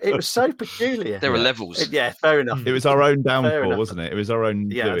was so peculiar. There were levels. Fair enough. It was our own downfall, wasn't it? It was our own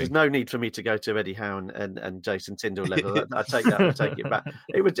doing. There's no need for me to go to Eddie Howe and Jason Tyndall level. I take it back.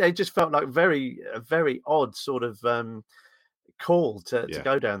 It just felt like a very odd sort of call to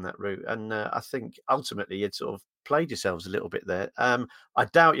go down that route. And I think ultimately you'd sort of played yourselves a little bit there. I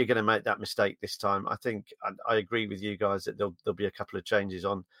doubt you're going to make that mistake this time. I think I agree with you guys that there'll be a couple of changes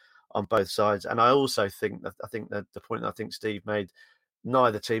on both sides. And I also think that the point that I think Steve made,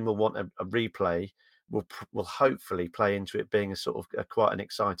 neither team will want a replay, will hopefully play into it being a sort of quite an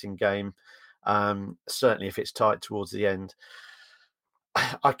exciting game. Certainly if it's tight towards the end.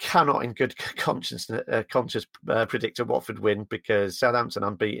 I cannot in good conscience predict a Watford win, because Southampton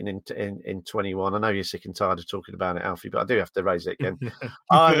unbeaten in 21. I know you're sick and tired of talking about it, Alfie, but I do have to raise it again.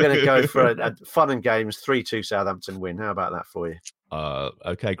 I'm going to go for a fun and games 3-2 Southampton win. How about that for you?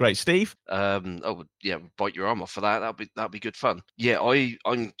 Okay, great. Steve? Bite your arm off for that. That'll be good fun. Yeah,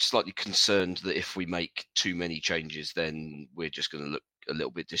 I'm slightly concerned that if we make too many changes, then we're just going to look a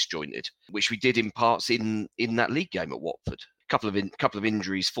little bit disjointed, which we did in parts in that league game at Watford. Couple of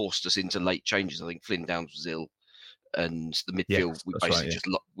injuries forced us into late changes. I think Flynn Downs was ill, and the midfield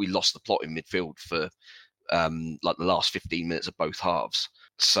we lost the plot in midfield for like the last 15 minutes of both halves.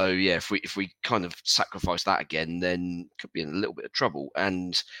 So yeah, if we kind of sacrifice that again, then could be in a little bit of trouble.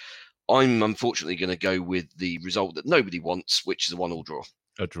 And I'm unfortunately going to go with the result that nobody wants, which is a 1-1 draw.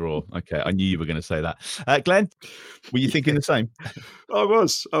 A draw. Okay, I knew you were going to say that. Glenn, were you thinking the same? I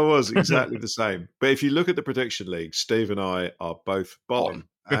was exactly the same. But if you look at the prediction league, Steve and I are both bottom,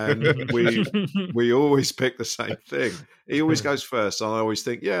 and we always pick the same thing. He always goes first, and I always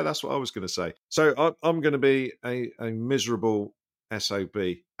think, yeah, that's what I was going to say. So I'm going to be a miserable SOB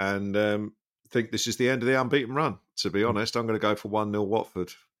and think this is the end of the unbeaten run. To be honest, I'm going to go for 1-0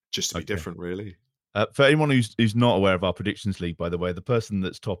 Watford, just to be different, really. For anyone who's not aware of our predictions league, by the way, the person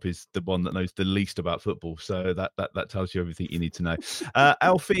that's top is the one that knows the least about football. So that tells you everything you need to know.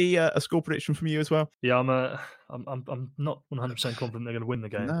 Alfie, a score prediction from you as well? Yeah, I'm not 100% confident they're going to win the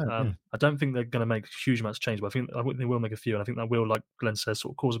game. I don't think they're going to make huge amounts of change, but I think they will make a few, and I think that will, like Glenn says,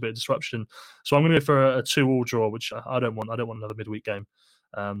 sort of cause a bit of disruption. So I'm going to go for a 2-2 draw, which I don't want. I don't want another midweek game.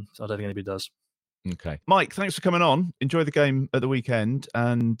 So I don't think anybody does. Okay. Mike, thanks for coming on. Enjoy the game at the weekend.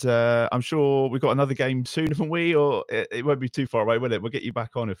 And I'm sure we've got another game soon, haven't we? Or it won't be too far away, will it? We'll get you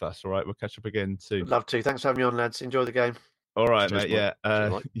back on if that's all right. We'll catch up again soon. Love to. Thanks for having me on, lads. Enjoy the game. All right, Cheers, mate.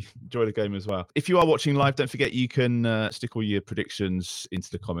 Mike. Yeah. Enjoy the game as well. If you are watching live, don't forget you can stick all your predictions into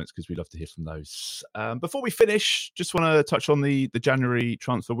the comments because we love to hear from those. Before we finish, just want to touch on the January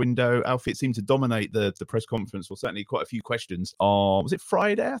transfer window. Alfie, it seemed to dominate the press conference, or certainly quite a few questions on, was it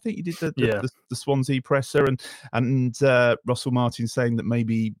Friday? I think you did the Swansea presser, and Russell Martin saying that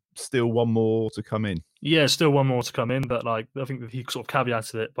maybe still one more to come in. Yeah, still one more to come in, but I think that he sort of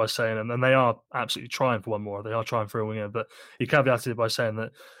caveated it by saying, and they are absolutely trying for one more. They are trying for a winger, but he caveated it by saying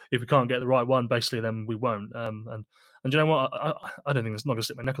that if we can't get the right one, basically, then we won't. And you know what? I don't think it's not going to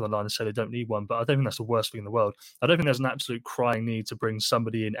stick my neck on the line and say they don't need one, but I don't think that's the worst thing in the world. I don't think there's an absolute crying need to bring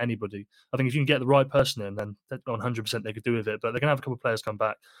somebody in, anybody. I think if you can get the right person in, then 100% they could do with it. But they're going to have a couple of players come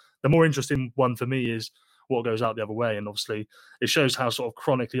back. The more interesting one for me is what goes out the other way, and obviously it shows how sort of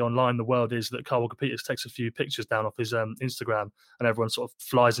chronically online the world is that Kyle Walker-Peters takes a few pictures down off his Instagram, and everyone sort of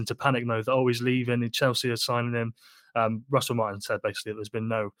flies into panic mode that he's leaving, Chelsea are signing him. Russell Martin said basically that there's been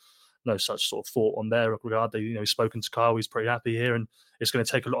no such sort of thought on their regard. He's spoken to Kyle, he's pretty happy here, and it's going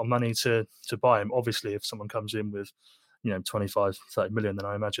to take a lot of money to buy him. Obviously, if someone comes in with 25, 30 million, then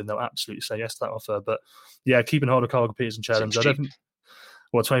I imagine they'll absolutely say yes to that offer. But yeah, keeping hold of Kyle Walker-Peters and challenge. I don't think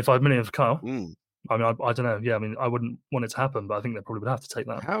 25 million for Kyle. I mean, I don't know. Yeah, I mean, I wouldn't want it to happen, but I think they probably would have to take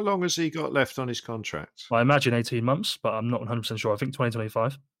that. How long has he got left on his contract? I imagine 18 months, but I'm not 100% sure. I think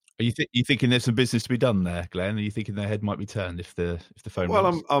 2025. Are you thinking there's some business to be done there, Glenn? Are you thinking their head might be turned if the phone?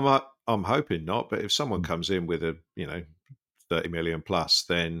 Well, rings? I'm hoping not. But if someone comes in with a 30 million plus,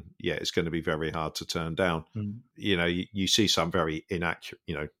 then yeah, it's going to be very hard to turn down. You see some very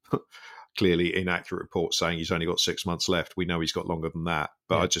inaccurate, clearly inaccurate reports saying he's only got 6 months left. We know he's got longer than that.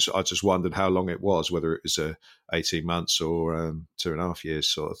 But yeah. I just wondered how long it was, whether it was 18 months or 2.5 years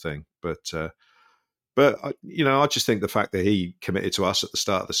sort of thing. But I just think the fact that he committed to us at the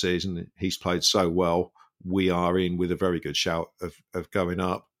start of the season, he's played so well, we are in with a very good shout of going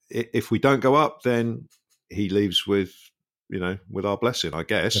up. If we don't go up, then he leaves with our blessing, I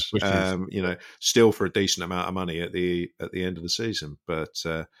guess. Still for a decent amount of money at the end of the season.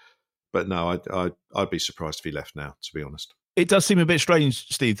 But no, I'd be surprised if he left now, to be honest. It does seem a bit strange,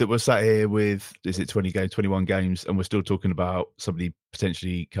 Steve, that we're sat here with, 21 games, and we're still talking about somebody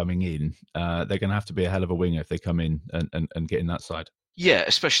potentially coming in. They're going to have to be a hell of a winger if they come in and get in that side. Yeah,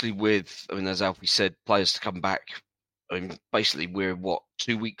 especially with, as Alfie said, players to come back. I mean, basically, we're,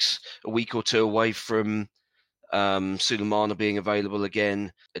 a week or two away from Sulemana being available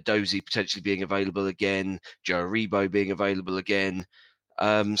again, Edozie potentially being available again, Joe Aribo being available again.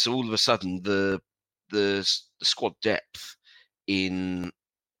 So all of a sudden, the squad depth in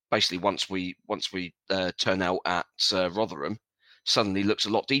basically once we turn out at Rotherham suddenly looks a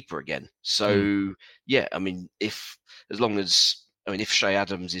lot deeper again. So yeah, I mean, if Shay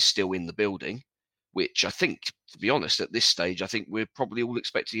Adams is still in the building, which I think, to be honest, at this stage, I think we're probably all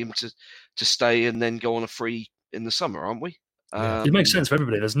expecting him to stay and then go on a free in the summer, aren't we? It makes sense for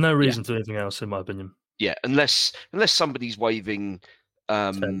everybody. There's no reason to do anything else, in my opinion. Yeah, unless somebody's waving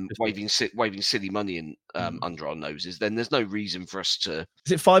silly money in under our noses, then there's no reason for us to.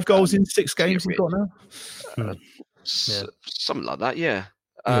 Is it 5 goals in 6 games he's got now? Something like that, yeah.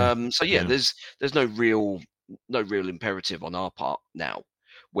 There's no real imperative on our part now.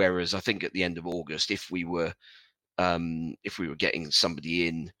 Whereas I think at the end of August, if we were getting somebody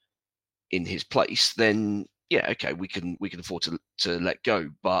in his place, then yeah, okay, we can afford to let go.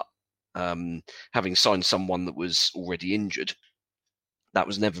 But having signed someone that was already injured, that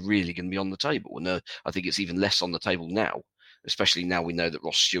was never really going to be on the table. And I think it's even less on the table now, especially now we know that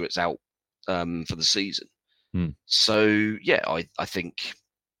Ross Stewart's out for the season. So yeah, I think,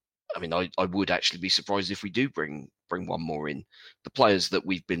 I would actually be surprised if we do bring one more in. The players that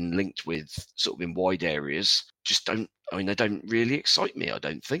we've been linked with sort of in wide areas just they don't really excite me, I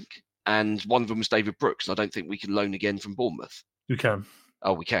don't think. And one of them was David Brooks, and I don't think we can loan again from Bournemouth. We can.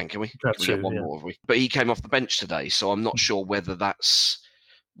 Oh, we can we? Can we get one more, have we? But he came off the bench today, so I'm not sure whether that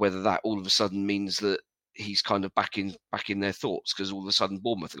all of a sudden means that he's kind of back in their thoughts, because all of a sudden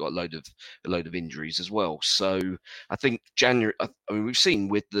Bournemouth have got a load of injuries as well. So I think January. We've seen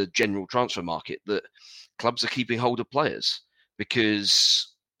with the general transfer market that clubs are keeping hold of players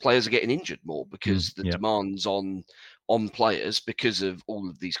because players are getting injured more, because the demands on players because of all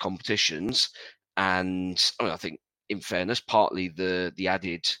of these competitions. And I think, in fairness, partly the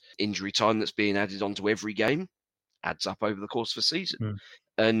added injury time that's being added onto every game adds up over the course of a season.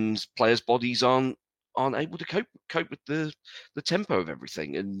 And players' bodies aren't aren't able to cope with the tempo of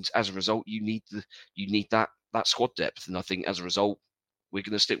everything, and as a result, you need that squad depth. And I think as a result, we're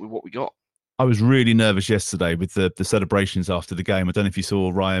going to stick with what we got. I was really nervous yesterday with the celebrations after the game. I don't know if you saw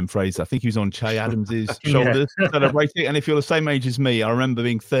Ryan Fraser. I think he was on Che Adams's shoulders celebrating. And if you're the same age as me, I remember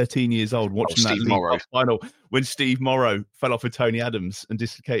being 13 years old watching that League Cup final when Steve Morrow fell off with Tony Adams and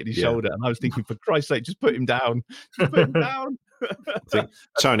dislocated his shoulder. And I was thinking, for Christ's sake, just put him down. Just put him down. I think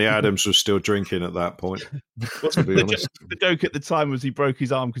Tony Adams was still drinking at that point, to be honest. The joke at the time was he broke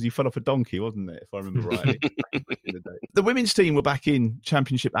his arm because he fell off a donkey, wasn't it? If I remember rightly. The women's team were back in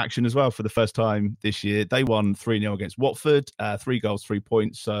championship action as well for the first time this year. They won 3-0 against Watford, 3 goals, 3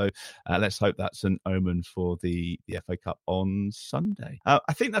 points. So let's hope that's an omen for the FA Cup on Sunday.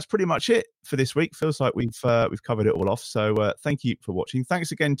 I think that's pretty much it for this week. Feels like we've covered it all off. So thank you for watching.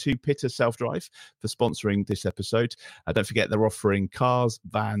 Thanks again to Pitter Self Drive for sponsoring this episode. Don't forget they're offering cars,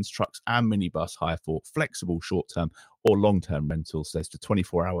 vans, trucks and minibus hire for flexible short-term or long-term rentals. There's the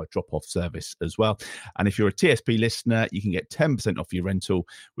 24-hour drop-off service as well. And if you're a TSP listener, you can get 10% off your rental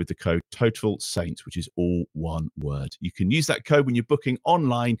with the code Total Saints, which is all one word. You can use that code when you're booking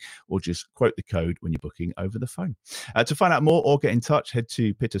online or just quote the code when you're booking over the phone. To find out more or get in touch, head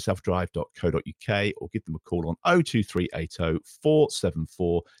to pitterselfdrive.co.uk or give them a call on 02380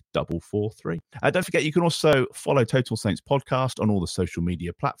 474 443. Don't forget, you can also follow Total Saints Podcast on all the social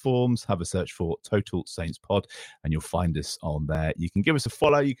media platforms. Have a search for Total Saints Pod and you'll find us on there. You can give us a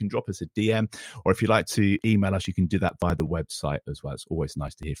follow, you can drop us a DM, or if you'd like to email us, you can do that via the website as well. It's always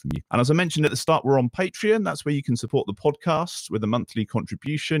nice to hear from you. And as I mentioned at the start, we're on Patreon. That's where you can support the podcast with a monthly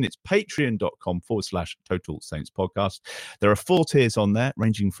contribution. It's patreon.com/Total Saints Podcast. There are 4 tiers on there,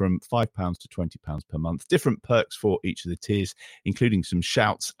 ranging from £5 to £20 per month. Different perks for each of the tiers, including some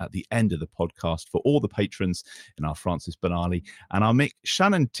shouts at the end of the podcast for all the patrons in our Francis Benali and our Mick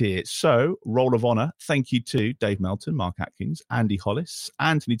Shannon tier. So, roll of honour, thank you to Dave Melton, Mark Atkins, Andy Hollis,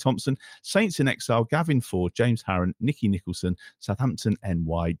 Anthony Thompson, Saints in Exile, Gavin Ford, James Harron, Nicky Nicholson, Southampton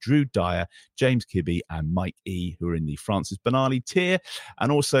NY, Drew Dyer, James Kibbe and Mike E, who are in the Francis Benali tier,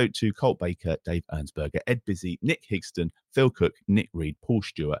 and also to Colt Baker, Dave Ernsberger, Ed Busy, Nick Higston, Phil Cook, Nick Reed, Paul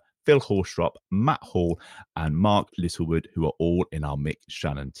Stewart, Phil Horstrop, Matt Hall and Mark Littlewood, who are all in our Mick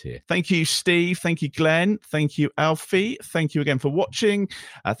Shannon tier. Thank you, Steve. Thank you, Glenn. Thank you, Alfie. Thank you again for watching.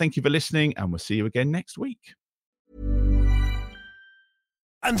 Thank you for listening, and we'll see you again next week.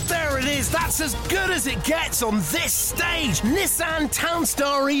 And there it is, that's as good as it gets on this stage. Nissan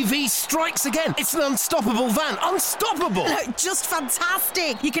Townstar EV strikes again. It's an unstoppable van, unstoppable. Just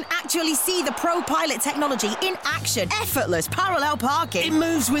fantastic. You can actually see the Pro Pilot technology in action. Effortless parallel parking. It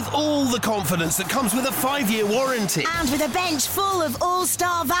moves with all the confidence that comes with a 5-year warranty. And with a bench full of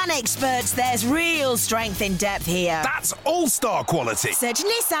all-star van experts, there's real strength in depth here. That's all-star quality. Search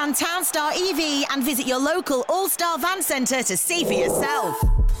Nissan Townstar EV and visit your local all-star van centre to see for yourself.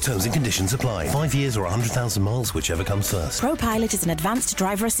 Terms and conditions apply. 5 years or 100,000 miles, whichever comes first. Pro Pilot is an advanced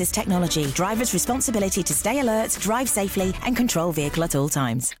driver assist technology. Driver's responsibility to stay alert, drive safely, and control vehicle at all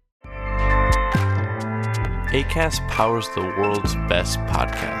times. Acast powers the world's best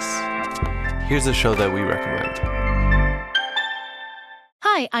podcasts. Here's a show that we recommend.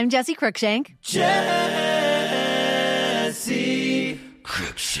 Hi, I'm Jessie Cruikshank. Jessie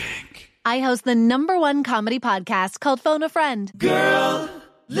Cruikshank. I host the #1 comedy podcast called Phone a Friend. Girl,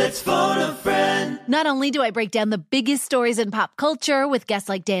 let's phone a friend. Not only do I break down the biggest stories in pop culture with guests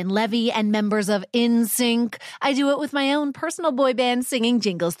like Dan Levy and members of NSYNC, I do it with my own personal boy band singing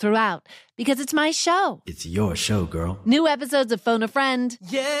jingles throughout. Because it's my show. It's your show, girl. New episodes of Phone a Friend.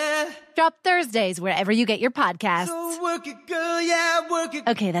 Yeah. Drop Thursdays wherever you get your podcasts. So work it, girl, yeah, work it.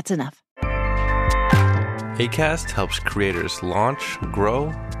 Okay, that's enough. Acast helps creators launch,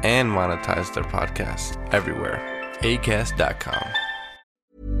 grow, and monetize their podcasts everywhere. Acast.com.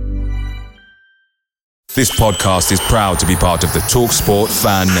 This podcast is proud to be part of the TalkSport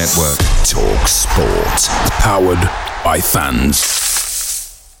Fan Network. TalkSport. Powered by fans.